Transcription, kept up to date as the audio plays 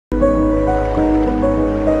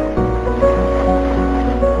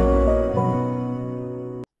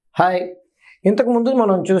Hi, ఇంతకు ముందు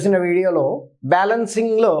మనం చూసిన వీడియోలో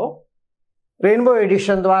బ్యాలెన్సింగ్లో రెయిన్బో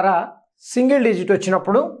ఎడిషన్ ద్వారా సింగిల్ డిజిట్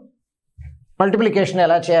వచ్చినప్పుడు మల్టిప్లికేషన్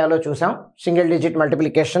ఎలా చేయాలో చూసాం. Single digit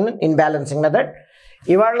multiplication in balancing method.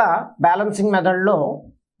 ఇవాళ బ్యాలెన్సింగ్ మెథడ్లో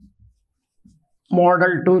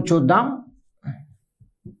మోడల్ 2 చూద్దాం.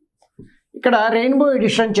 ఇక్కడ రెయిన్బో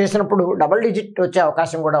ఎడిషన్ చేసినప్పుడు డబుల్ డిజిట్ వచ్చే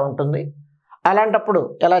అవకాశం కూడా ఉంటుంది. అలాంటప్పుడు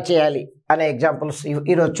ఎలా చేయాలి అనే ఎగ్జాంపుల్స్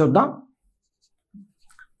ఈరోజు చూద్దాం.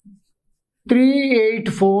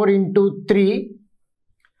 384 into 3,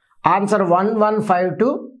 answer 1152.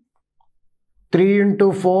 3 into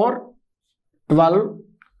 4, 12.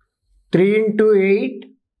 3 into 8,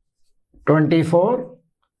 24.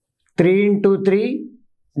 3 into 3,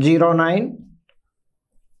 09.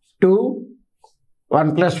 2,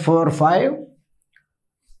 1 plus 4, 5.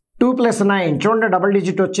 2 plus 9, చూడండి డబుల్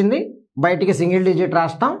డిజిట్ వచ్చింది, బయటికి సింగిల్ డిజిట్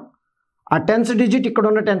రాస్తాం. ఆ టెన్స్ డిజిట్ ఇక్కడ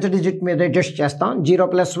ఉన్న టెన్స్ డిజిట్ మీద అడ్జస్ట్ చేస్తాం.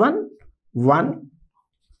 0 plus 1, 1.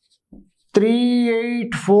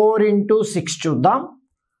 384 into 6 చూద్దాం.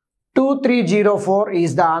 2304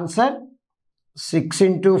 is the answer. 6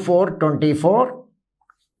 into 4, 24.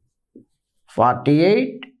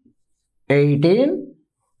 48, 18.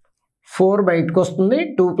 4 బయటకు వస్తుంది.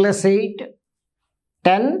 2 plus 8,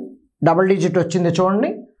 10. డబుల్ డిజిట్ వచ్చింది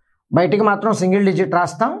చూడండి, బయటికి మాత్రం సింగిల్ డిజిట్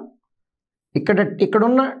రాస్తాం.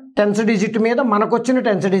 ఇక్కడున్న టెన్స్ డిజిట్ మీద మనకు వచ్చిన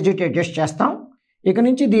టెన్స్ డిజిట్ అడ్జస్ట్ చేస్తాం. ఇక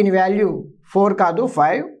నుంచి దీని వాల్యూ 4 కాదు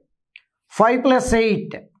 5. 5 plus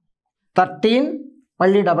 8, 13.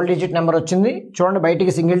 మళ్ళీ డబుల్ డిజిట్ నెంబర్ వచ్చింది చూడండి,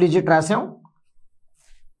 బయటికి సింగిల్ డిజిట్ రాసాం.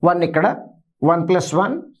 1 ఇక్కడ. 1 plus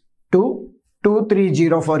 1, 2.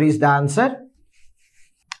 2304 is the answer.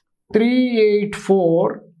 384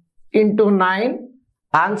 into 9,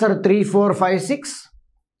 answer 3456.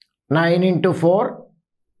 9 into 4,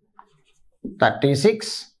 36.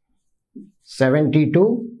 72.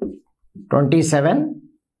 27.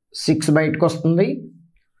 6 బయటకు వస్తుంది.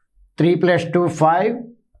 3 plus 2, 5.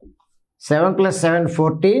 7 plus 7,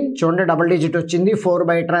 14. చూడండి డబుల్ డిజిట్ వచ్చింది, 4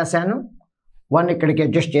 బయట రాశాను, 1 ఇక్కడికి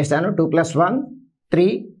అడ్జస్ట్ చేశాను. 2 plus 1,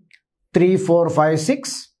 3. 3, 4, 5, 6.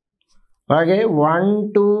 అలాగే 1,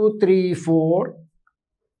 2, 3, 4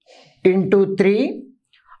 into 3,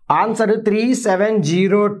 ఆన్సర్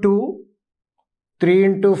 3702. 3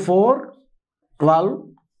 into 4, 12.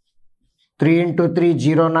 3 into 3,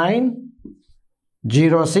 09.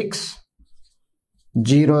 06,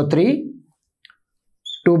 03.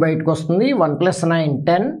 2 బయటకు వస్తుంది. 1 plus 9,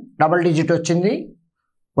 10. డబుల్ డిజిట్ వచ్చింది,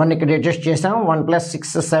 1 ఇక్కడ అడ్జస్ట్ చేసాం. 1 plus 6,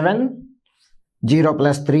 7. 0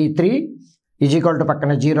 plus 3, 3. Is equal to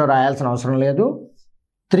పక్కన 0 రాయాల్సిన అవసరం లేదు.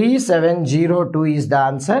 3702 is the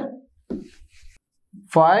answer.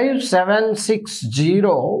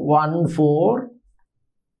 576,014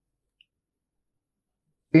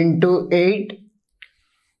 into 8.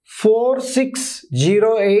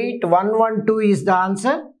 4608112 is the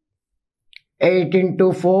answer. 8 into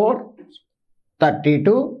 4,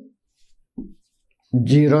 32.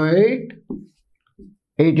 08.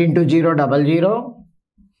 8 into 0, 00.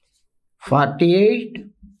 48.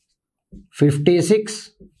 56.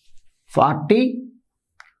 40.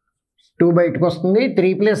 2 బయటకు వస్తుంది.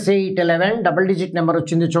 3 plus 8, 11. డబుల్ డిజిట్ నెంబర్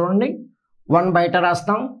వచ్చింది చూడండి, 1 బయట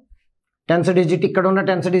రాస్తాం. టెన్స్ డిజిట్ ఇక్కడ ఉన్న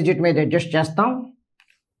టెన్స్ డిజిట్ మీద అడ్జస్ట్ చేస్తాం.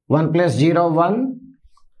 1 plus 0, 1.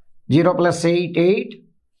 0 plus 8, 8.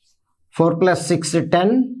 4 plus 6, 10.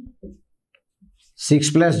 6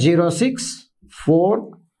 plus 0, 6. 4.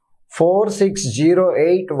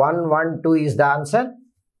 4608112 is the answer.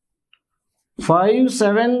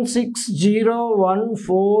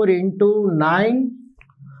 576,014 into 9.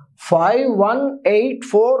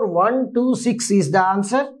 5184126 is the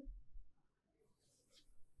answer.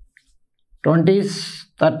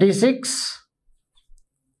 36.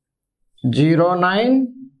 09.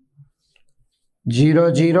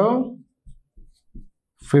 00.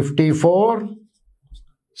 54.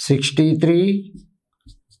 63.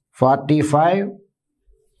 45.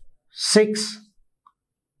 6.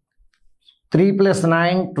 3 plus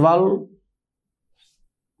 9, 12.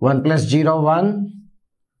 1 plus 0, 1.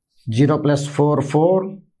 0 plus 4, 4.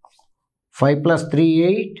 5 plus 3,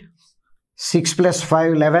 8. 6 plus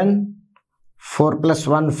 5, 11. 4 plus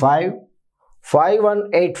 1, 5.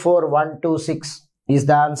 5184126 is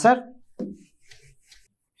the answer.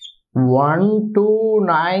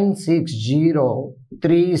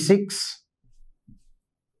 1296036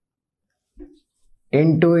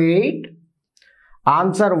 into 8.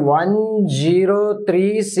 Answer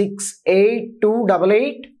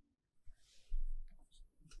 1036828.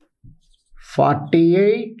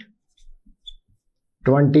 48.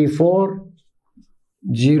 24.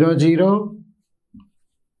 00.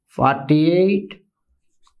 48,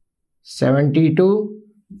 72,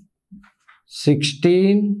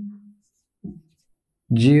 16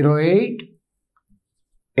 08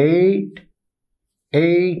 8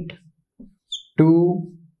 8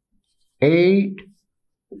 2 8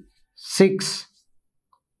 6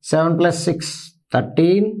 7 plus 6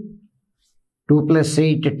 13 2 plus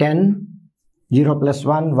 8 10 0 plus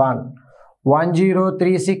 1 1 1 0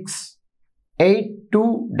 3 6 8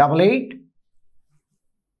 2 8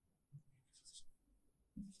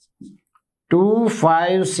 2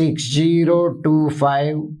 5 6 0 2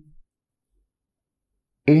 5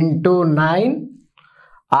 into 9.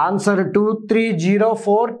 Answer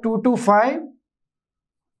 2304 225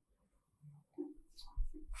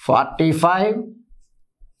 45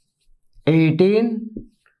 18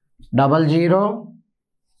 00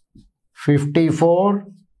 54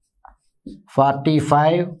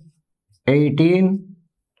 45 18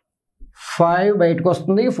 5 బయటకు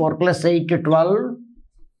వస్తుంది 4 plus 8 12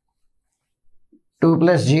 2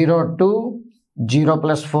 plus 0 2 0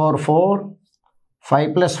 plus 4 4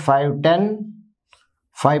 5 plus 5 10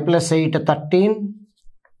 5 plus 8 13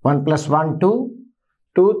 1 plus 1 2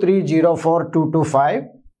 2 3 0 4 2 2 5.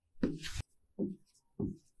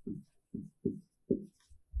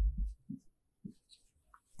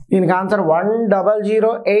 దీనికి answer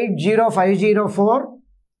 100805004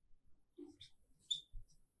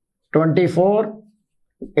 24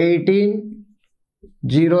 18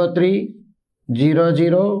 03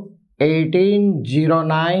 00 18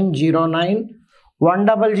 09 09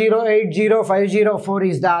 100805004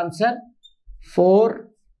 is the answer. 4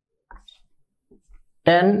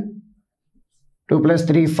 10 2 plus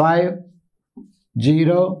 3 5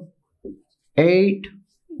 0 8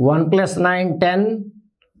 1 plus 9 10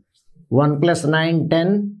 1 plus 9 10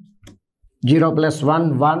 0 plus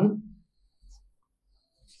 1 1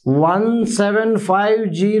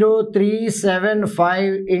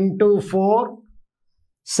 1750 into 4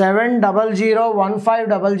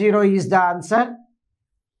 7001500 is the answer.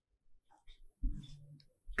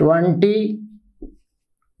 20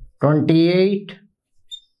 28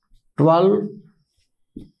 12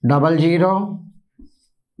 00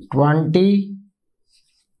 20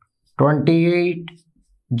 28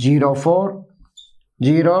 04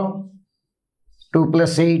 0 2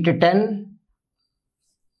 plus 8 10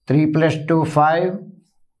 3 plus 2 5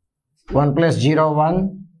 1 plus 0 1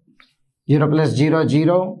 0 plus 0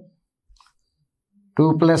 0 2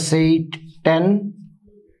 plus 8 10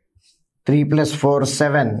 3 plus 4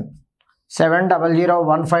 7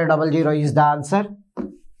 7001500 is the answer.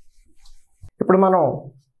 ఇప్పుడు మనం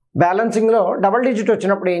బ్యాలెన్సింగ్లో double digit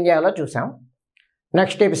వచ్చినప్పుడు ఏం చేయాలో చూసాం.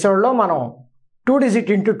 Next ఎపిసోడ్లో మనం 2 digit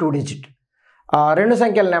into 2 digit రెండు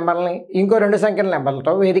సంఖ్యల నెంబర్ని ఇంకో రెండు సంఖ్యల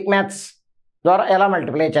నెంబర్లతో వేదిక్ మ్యాథ్స్ ద్వారా ఎలా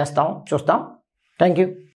మల్టిప్లై చేస్తాం చూస్తాం. Thank you.